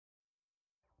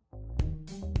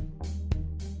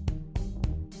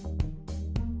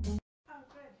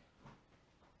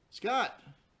Scott,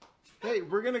 hey,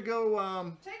 we're gonna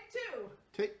go. Take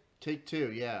two. Take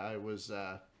two. Yeah,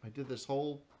 I did this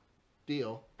whole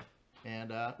deal,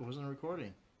 and it wasn't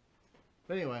recording.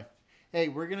 But anyway, hey,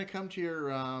 we're gonna come to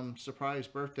your surprise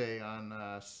birthday on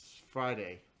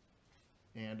Friday,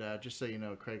 and just so you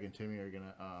know, Craig and Timmy are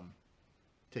gonna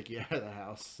take you out of the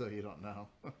house, so you don't know.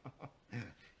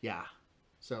 Yeah.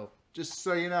 So just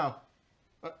so you know.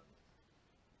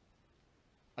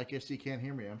 I guess you can't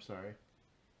hear me. I'm sorry.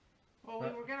 Well, we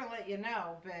were going to let you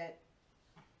know, but...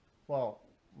 Well,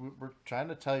 we're trying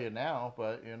to tell you now,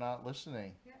 but you're not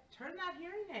listening. Yeah, turn that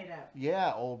hearing aid up.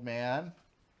 Yeah, old man.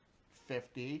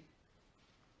 50.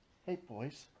 Hey,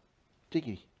 boys.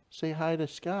 Diggy, say hi to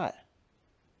Scott.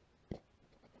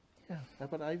 Yeah, how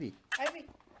about Ivy? Ivy,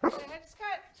 say hi to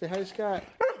Scott. Say hi to Scott.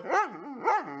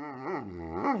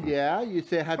 Yeah, you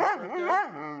say happy birthday.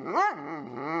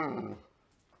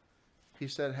 He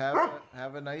said have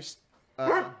a nice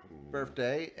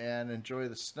birthday and enjoy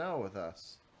the snow with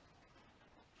us.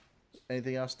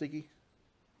 Anything else, Diggy?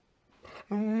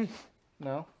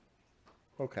 No?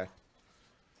 Okay.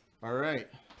 All right.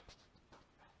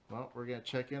 Well, we're going to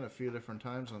check in a few different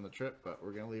times on the trip, but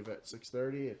we're going to leave at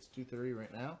 6:30. It's 2:30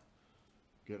 right now.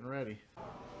 Getting ready.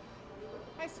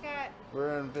 Hi, Scott.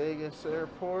 We're in Vegas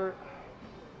Airport.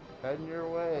 Heading your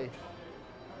way.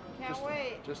 Can't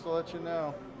wait. Just to let you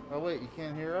know. Oh, wait, you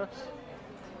can't hear us?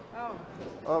 Oh.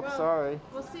 Oh, well, sorry.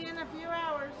 We'll see you in a few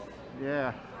hours.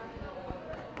 Yeah.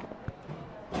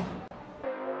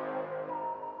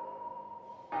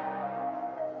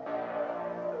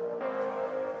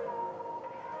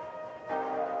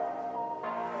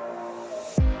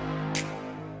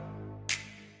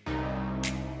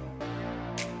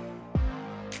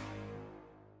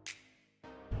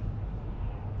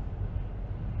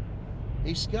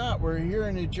 Hey Scott, we're here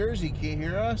in New Jersey. Can you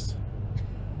hear us?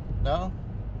 No?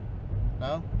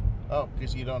 No? Oh,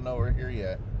 because you don't know we're here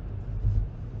yet.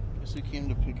 Guess who came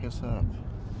to pick us up?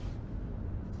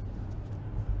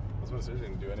 I was seriously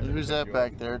didn't do anything. Who's that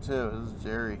back there too? This is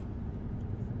Jerry.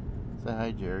 Say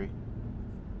hi, Jerry.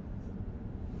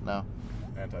 No.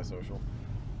 Antisocial.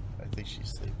 I think she's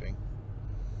sleeping.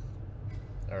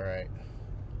 Alright.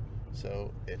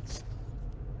 So it's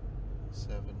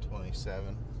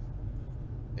 7:27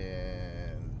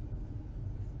 in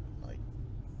like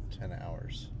 10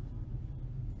 hours.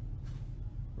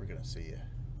 We're gonna see you.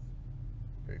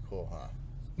 Very cool, huh?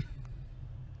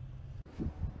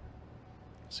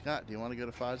 Scott, do you want to go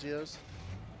to Fazio's?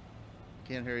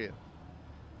 Can't hear you.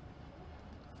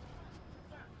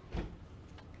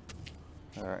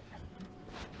 All right.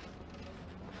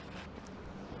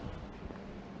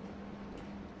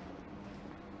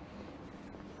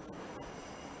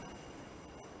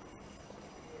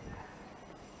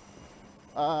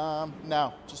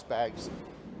 No, just bags.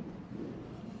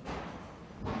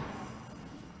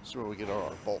 This is where we get all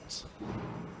our bolts.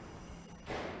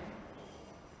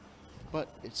 But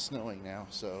it's snowing now,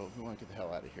 so we want to get the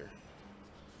hell out of here.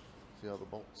 See all the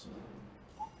bolts?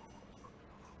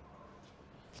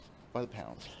 By the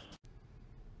pound.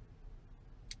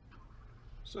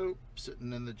 So,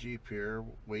 sitting in the Jeep here,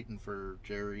 waiting for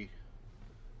Jerry.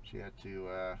 She had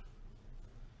to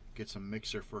get some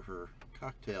mixer for her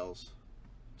cocktails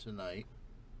tonight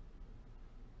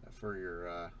for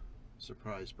your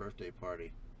surprise birthday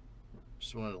party.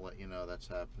 Just wanted to let you know that's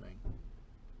happening.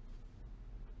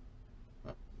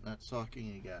 Oh, that's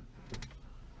talking again.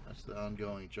 That's the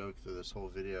ongoing joke through this whole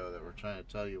video, that we're trying to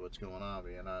tell you what's going on,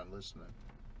 but you're not listening.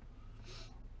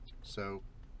 So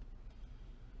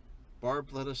Barb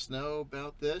let us know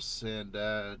about this, and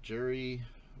Jerry,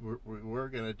 we were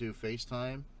gonna do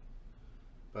FaceTime,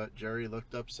 but Jerry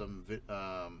looked up some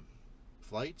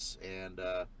flights, and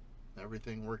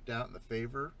everything worked out in the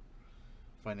favor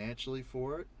financially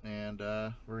for it, and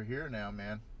we're here now,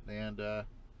 man. And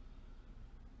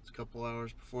it's a couple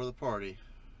hours before the party.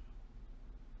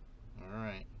 All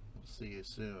right, we'll see you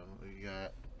soon. We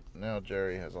got, now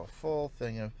Jerry has a full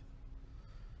thing of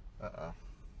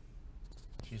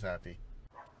she's happy.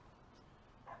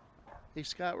 Hey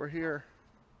Scott, we're here.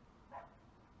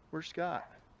 Where's Scott?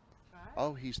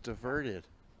 Oh, he's diverted.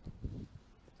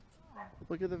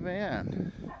 Look at the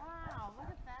van. Wow, look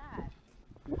at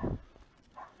that.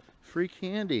 Free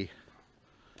candy.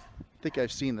 I think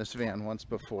I've seen this van once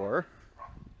before.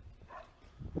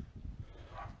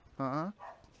 Huh?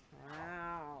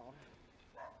 Wow.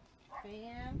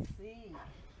 Fancy.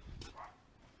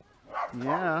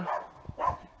 Yeah.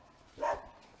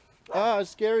 Ah,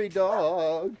 scary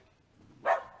dog.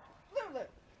 Lulu.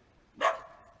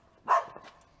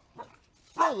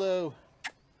 Lulu.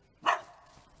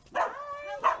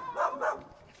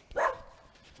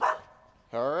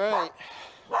 All right.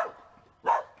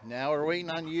 waiting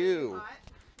on you. Hot.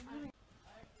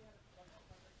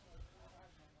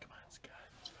 Come on, Scott.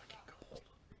 It's fucking cold.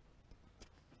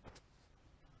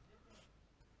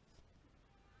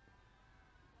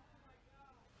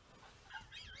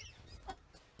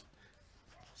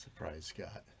 Surprise,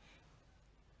 Scott.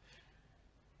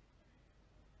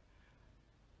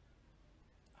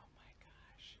 Oh my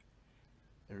gosh.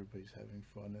 Everybody's having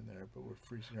fun in there, but we're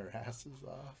freezing our asses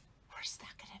off. We're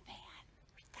stuck in a van.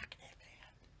 We're stuck in a van.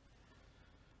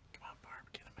 Come on,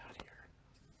 Barb, get him out of here.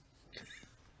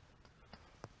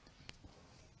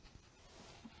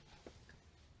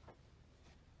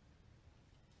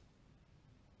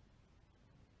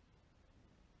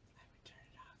 I would turn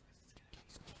it off because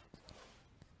it's gonna be.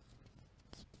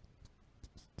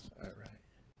 All right.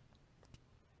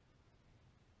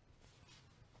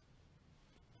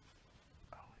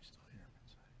 Oh, I still hear him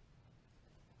inside.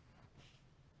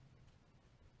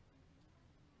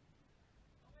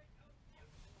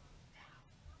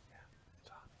 Yeah, it's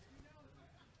on.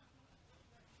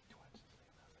 You want to say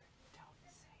nothing? Don't say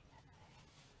nothing.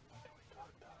 When do we talk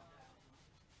though?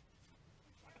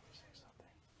 When do we say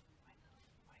something?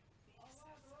 When he says something.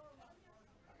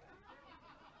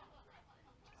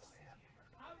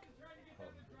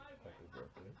 Happy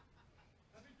birthday.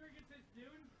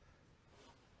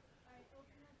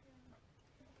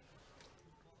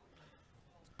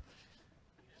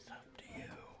 It's up to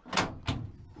you.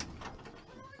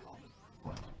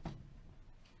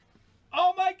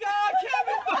 Oh my God,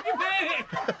 Kevin fucking made it!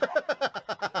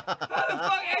 How the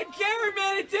fuck? And Jerry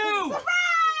made it too!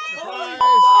 Surprise!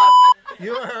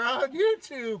 You are on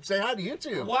YouTube. Say hi to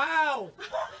YouTube. Wow!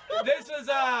 This was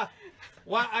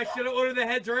wow, I should have ordered the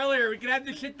heads earlier. We could have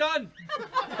this shit done.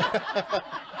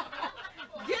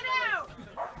 Get out!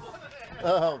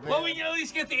 Oh man. Well, we can at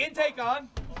least get the intake on.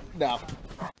 No.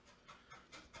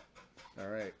 All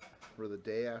right. For the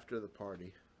day after the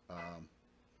party,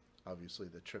 obviously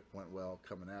the trip went well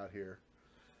coming out here,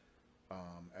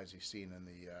 as you've seen in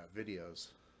the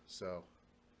videos. So,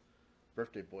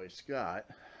 birthday boy Scott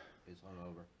He's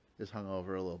hungover. is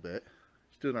hungover a little bit.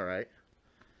 He's doing all right.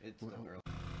 It's still early.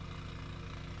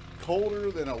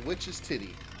 Colder than a witch's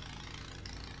titty.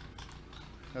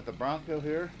 Got the Bronco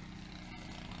here.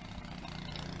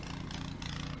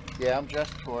 Yeah, I'm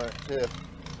dressed for it too.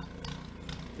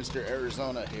 Mr.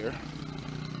 Arizona here.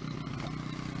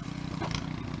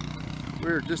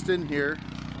 We were just in here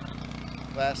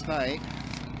last night.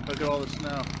 Look at all the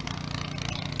snow.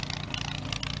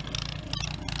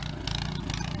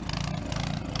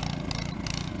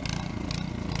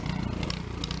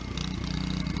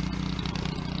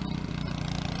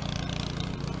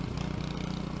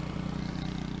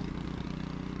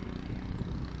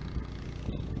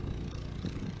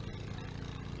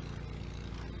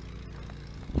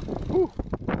 Whew.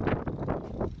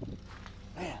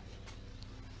 Man,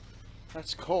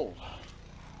 that's cold.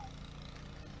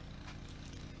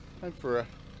 Time for a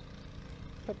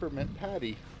peppermint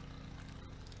patty.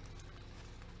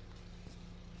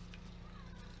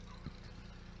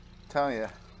 Telling you,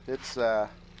 it's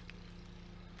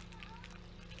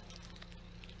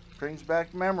brings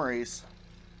back memories.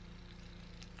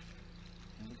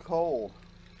 And the cold.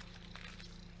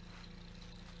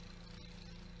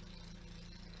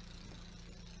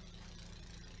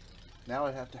 Now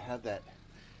I have to have that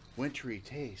wintry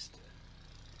taste.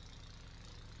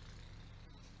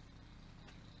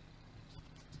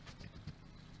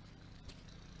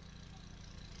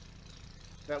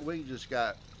 That wing just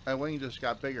got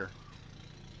bigger.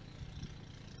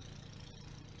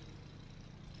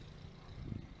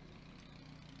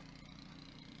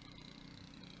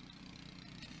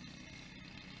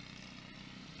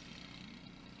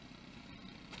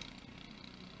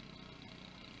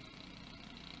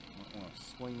 I want to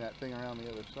swing that thing around the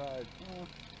other side.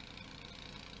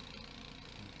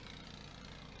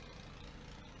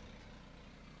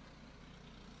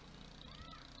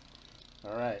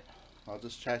 All right, I'll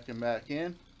just check him back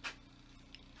in.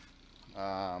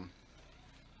 Our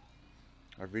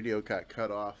video got cut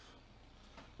off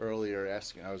earlier.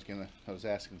 I was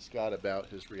asking Scott about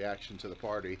his reaction to the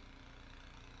party.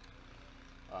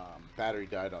 Battery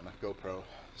died on the GoPro,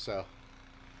 so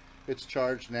it's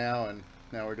charged now, and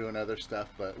now we're doing other stuff.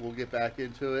 But we'll get back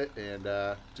into it and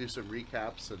do some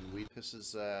recaps. And this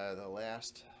is the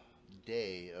last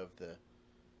day of the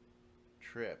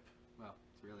trip. Well,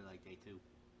 it's really like day 2.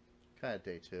 Kind of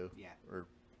day 2. Yeah. Or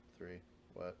 3.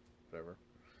 Whatever.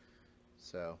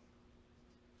 So,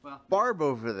 Well, Barb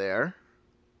over there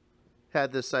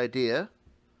had this idea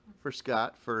for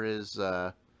Scott for his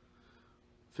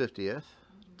 50th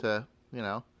to,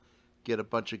 get a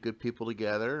bunch of good people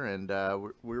together, and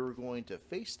we were going to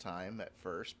FaceTime at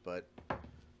first, but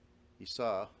you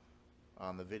saw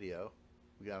on the video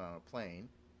we got on a plane,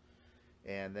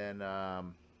 and then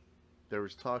there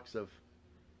was talks of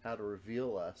how to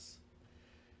reveal us.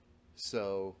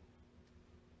 So,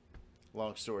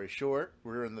 long story short,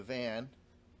 we were in the van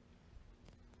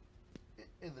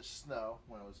in the snow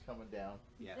when it was coming down,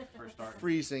 Yeah, first start.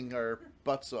 freezing our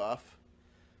butts off.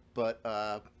 But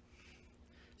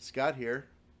Scott here,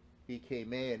 he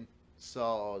came in,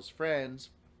 saw all his friends,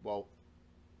 well,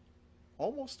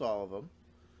 almost all of them.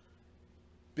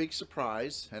 Big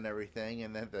surprise and everything.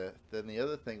 And then the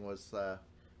other thing was,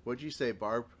 what'd you say,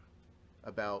 Barb,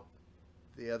 about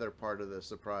the other part of the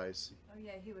surprise? Oh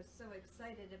yeah, he was so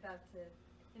excited about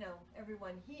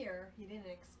everyone here. He didn't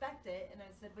expect it, and I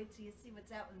said, "Wait till you see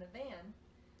what's out in the van."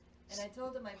 And I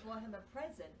told him I bought him a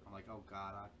present. I'm like, oh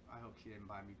God, I hope she didn't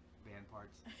buy me van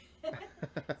parts.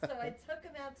 So I took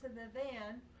him out to the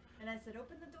van, and I said,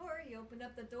 "Open the door." He opened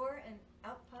up the door, and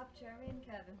out popped Jerry and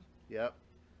Kevin. Yep.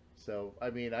 So, I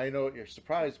mean, I know what your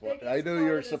surprise was. Biggest I know part you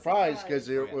were of the surprised because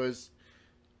surprise. it was,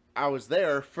 I was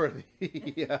there for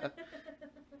the,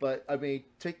 but I mean,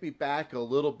 take me back a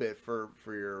little bit for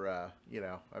your, I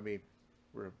mean,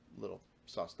 we're a little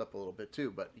sauced up a little bit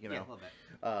too, but Yeah, a little bit.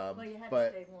 Well, you had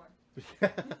but, to stay warm.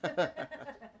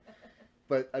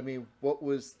 but I mean, what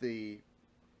was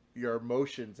your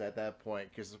emotions at that point?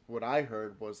 Because what I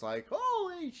heard was like,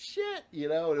 holy shit, and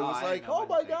it Oh, was I like, didn't know oh what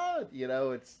my to think.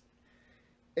 God,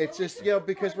 it's Well, just, we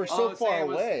because we're took so I was far saying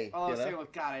was- away. all I was you know? saying was,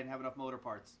 God, I didn't have enough motor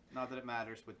parts. Not that it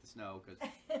matters with the snow,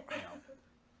 because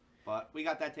But we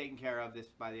got that taken care of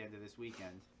by the end of this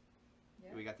weekend. Yeah.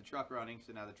 We got the truck running,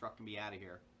 so now the truck can be out of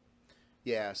here.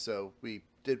 Yeah, so we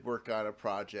did work on a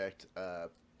project.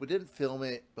 We didn't film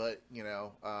it, but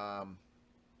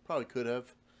probably could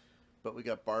have. But we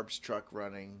got Barb's truck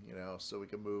running, so we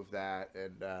can move that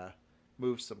and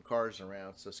move some cars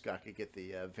around, so Scott could get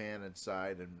the van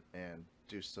inside and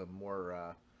do some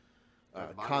more The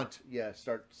body work. Yeah,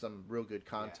 start some real good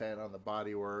content on the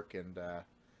body work and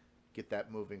get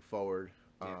that moving forward.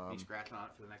 Yeah, be scratching on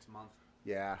it for the next month.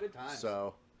 Yeah. Good times.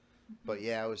 So, but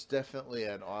yeah, it was definitely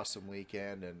an awesome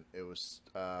weekend, and it was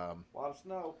A lot of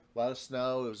snow. a lot of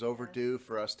snow. It was overdue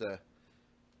for us to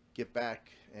get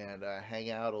back and hang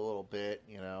out a little bit,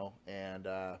 and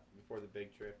Before the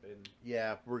big trip in.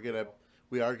 yeah,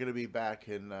 we are gonna be back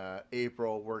in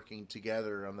April working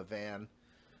together on the van.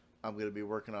 I'm gonna be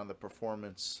working on the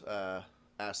performance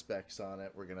aspects on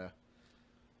it.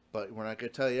 But we're not gonna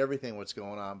tell you everything what's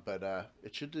going on. But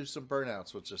it should do some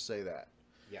burnouts. Let's just say that.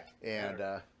 Yeah.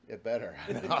 And it better.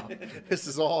 This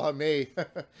is all on me.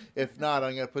 If not,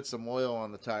 I'm gonna put some oil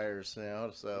on the tires.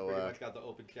 So Pretty much got the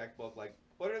open checkbook. Like,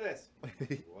 what are this?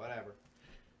 Whatever.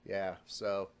 yeah.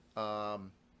 So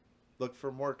look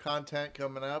for more content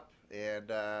coming up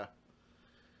and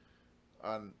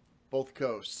on both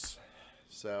coasts.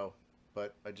 So,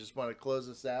 but I just want to close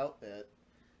this out.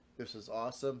 This is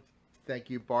awesome. Thank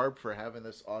you, Barb, for having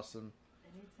this awesome.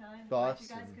 Anytime. Thoughts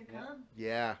Glad you guys and- could yeah. come.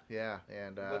 Yeah,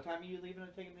 and What time are you leaving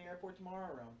and taking the airport tomorrow?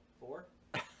 Around 4?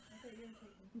 I thought you were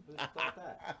taking- Who thought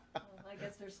that? Well, I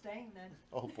guess they're staying then.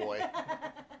 oh boy,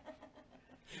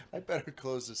 I better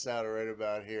close this out right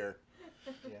about here.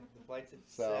 Yeah. The flight's at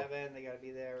So- 7. They got to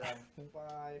be there around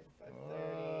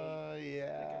 5:30.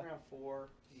 Yeah, Like around 4,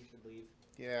 you should leave.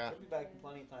 yeah. We'll be back in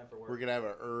plenty of time for work. We're gonna have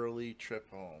an early trip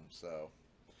home, so.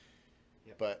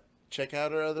 Yep. But check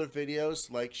out our other videos,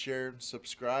 like, share, and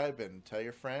subscribe, and tell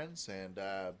your friends, and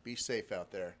be safe out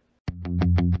there.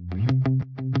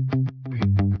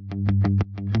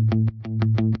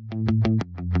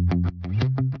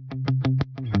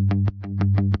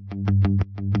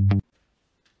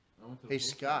 Hey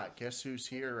Scott, guess who's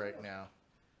here right now?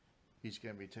 He's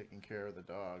gonna be taking care of the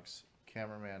dogs.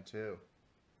 Cameraman too.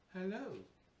 Hello.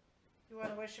 You want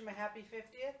to wish him a happy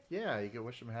 50th? Yeah, you can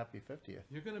wish him a happy 50th.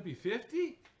 You're gonna be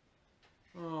 50?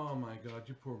 Oh my God,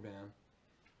 you poor man.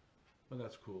 Well,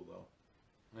 that's cool though.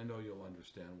 I know you'll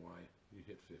understand why you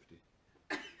hit 50.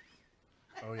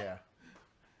 Oh yeah.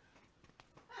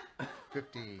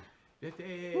 50.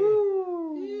 50.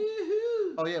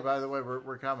 Oh yeah, by the way,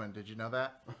 we're coming. Did you know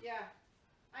that? Yeah.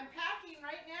 I'm packing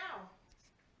right now.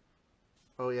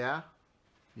 Oh yeah?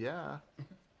 Yeah.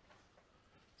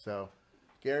 So,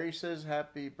 Gary says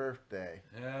happy birthday.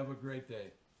 Have a great day.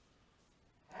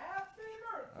 Happy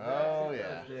birthday. Oh Happy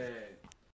yeah. birthday.